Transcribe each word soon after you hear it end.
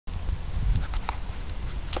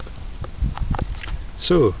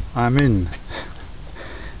So I'm in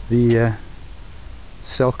the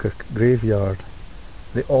Selkirk Graveyard,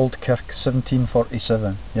 the Old Kirk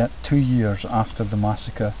 1747, yeah, 2 years after the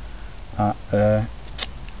massacre at, where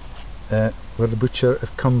the Butcher of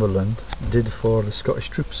Cumberland did for the Scottish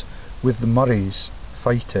troops, with the Murrays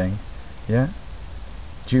fighting, yeah,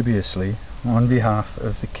 dubiously on behalf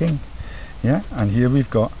of the King. Yeah, and here we've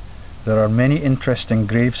got, there are many interesting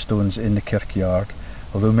gravestones in the kirkyard,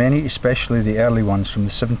 although many, especially the early ones from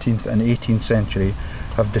the 17th and 18th century,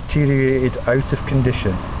 have deteriorated out of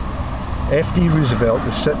condition. FD Roosevelt,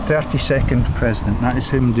 the 32nd president, that is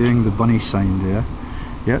him doing the bunny sign there.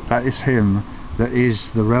 Yeah, that is him, that is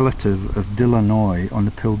the relative of Delanoy on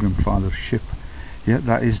the Pilgrim Father's ship. Yeah,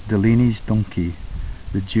 that is Delaneys Donkey,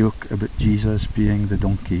 the joke about Jesus being the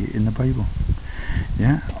donkey in the Bible.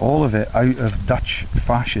 Yeah, all of it out of Dutch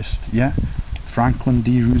fascist, yeah. Franklin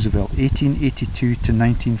D. Roosevelt, 1882 to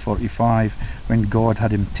 1945, when God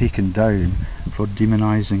had him taken down for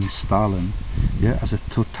demonizing Stalin, yeah, as a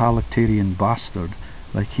totalitarian bastard,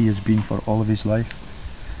 like he has been for all of his life.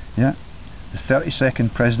 Yeah, the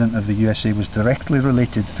 32nd president of the USA was directly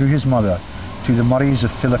related through his mother to the Murrays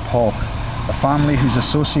of Philip Hawke, a family whose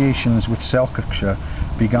associations with Selkirkshire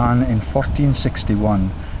began in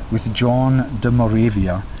 1461 with John de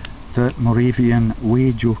Moravia, the Moravian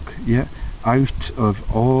way joke, yeah, out of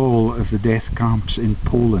all of the death camps in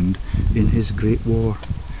Poland in his Great War,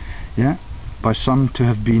 yeah, by some to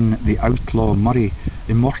have been the outlaw Murray,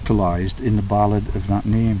 immortalised in the ballad of that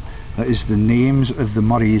name. That is the names of the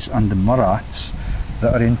Murrays and the Murats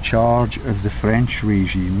that are in charge of the French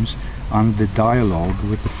regimes and the dialogue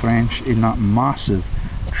with the French in that massive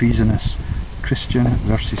treasonous Christian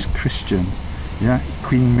versus Christian, yeah,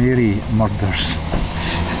 Queen Mary murders.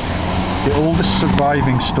 The oldest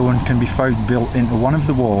surviving stone can be found built into one of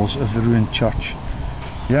the walls of the ruined church.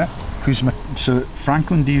 Yeah, so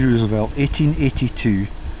Franklin D. Roosevelt, 1882,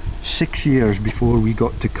 6 years before we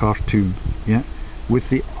got to Khartoum, yeah, with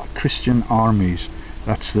the Christian armies.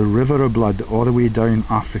 That's the river of blood all the way down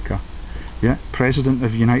Africa. Yeah, President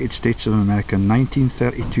of the United States of America,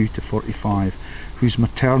 1932 to 45, whose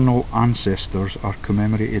maternal ancestors are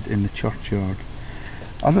commemorated in the churchyard.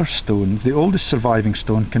 Other stones, the oldest surviving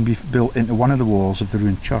stone can be built into one of the walls of the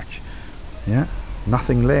ruined church. Yeah,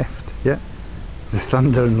 nothing left. Yeah, the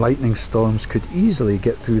thunder and lightning storms could easily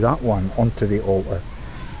get through that one onto the altar.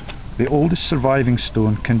 The oldest surviving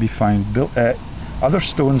stone can be found built at other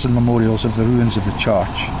stones and memorials of the ruins of the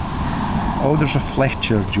church. Oh, there's a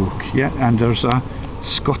Fletcher joke, yeah, and there's a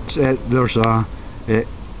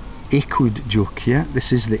Aikwood joke, yeah.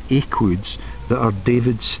 This is the Aikwoods that are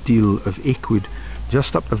David Steele of Aikwood,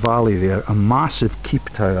 just up the valley there, a massive keep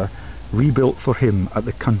tower rebuilt for him at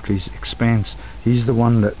the country's expense. He's the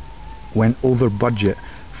one that went over budget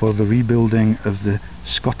for the rebuilding of the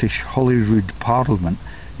Scottish Holyrood Parliament,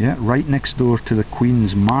 yeah, right next door to the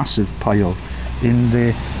Queen's massive pile in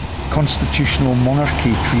the constitutional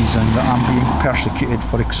monarchy treason that I'm being persecuted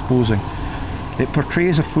for exposing. It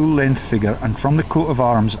portrays a full-length figure, and from the coat of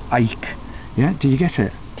arms, Ike. Yeah, do you get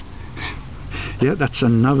it? Yeah, that's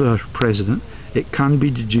another president. It can be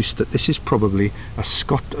deduced that this is probably a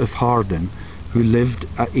Scot of Harding who lived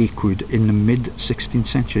at Aikwood in the mid-16th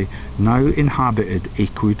century, now inhabited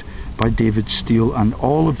Aikwood by David Steele and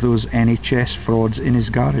all of those NHS frauds in his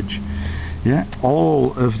garage. Yeah,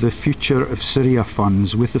 all of the future of Syria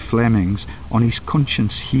funds with the Flemings on his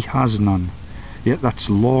conscience, he has none. Yeah, that's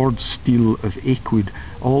Lord Steele of Aikwood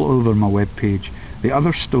all over my webpage. The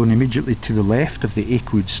other stone immediately to the left of the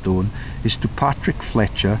Aikwood stone is to Patrick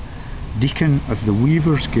Fletcher, Deacon of the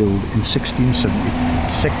Weavers Guild in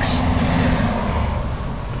 1676.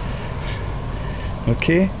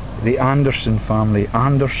 Okay, the Anderson family,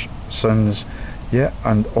 Andersons, yeah,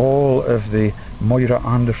 and all of the Moira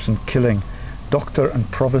Anderson killing, Doctor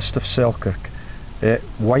and Provost of Selkirk,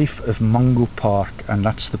 wife of Mungo Park, and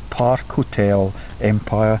that's the Park Hotel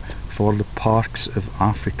Empire for the parks of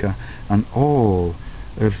Africa, and all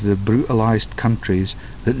of the brutalised countries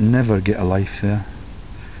that never get a life there.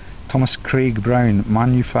 Thomas Craig Brown,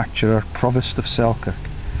 manufacturer, Provost of Selkirk,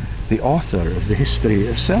 the author of the history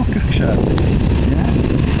of Selkirkshire. Yeah.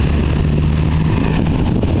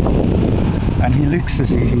 And he looks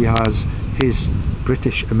as if he has his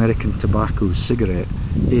British-American Tobacco cigarette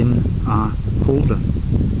in a holder.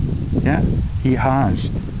 Yeah, he has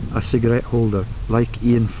a cigarette holder, like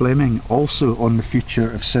Ian Fleming, also on the Future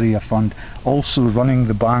of Syria Fund, also running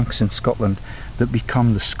the banks in Scotland that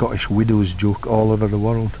become the Scottish widows joke all over the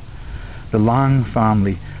world. The Lang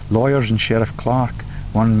family, lawyers and Sheriff Clark.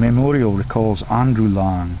 One memorial recalls Andrew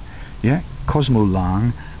Lang. Yeah, Cosmo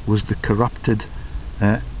Lang was the corrupted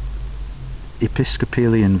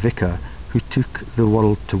Episcopalian vicar who took the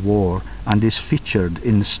world to war and is featured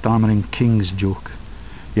in the Stammering King's joke.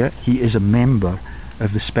 Yeah, he is a member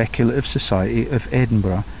of the Speculative Society of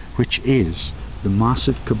Edinburgh, which is the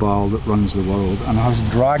massive cabal that runs the world and has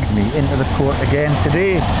dragged me into the court again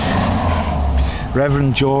today.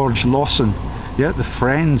 Reverend George Lawson, yeah, the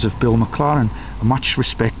friends of Bill McLaren, a much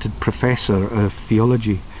respected professor of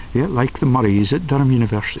theology, yeah, like the Murrays at Durham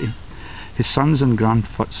University. His sons and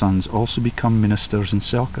grandsons also become ministers in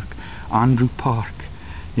Selkirk. Andrew Park,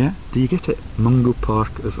 yeah, do you get it? Mungo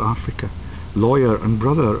Park of Africa, lawyer and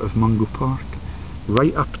brother of Mungo Park,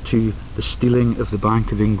 right up to the stealing of the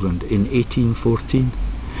Bank of England in 1814.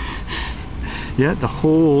 Yeah, the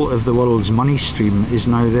whole of the world's money stream is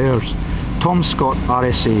now theirs. Thom Scott,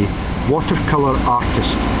 RSA, watercolour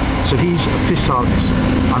artist, so he's a piss artist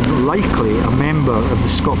and likely a member of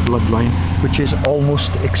the Scott bloodline, which is almost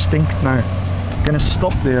extinct now. Going to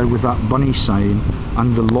stop there with that bunny sign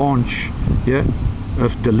and the launch, yeah,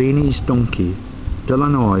 of Delaneys Donkey.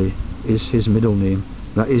 Delanoy is his middle name.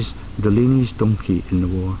 That is Delaneys Donkey in the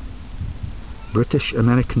war.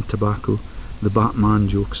 British-American Tobacco, the Batman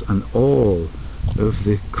jokes, and all of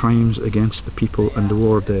the crimes against the people and the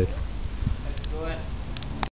war dead.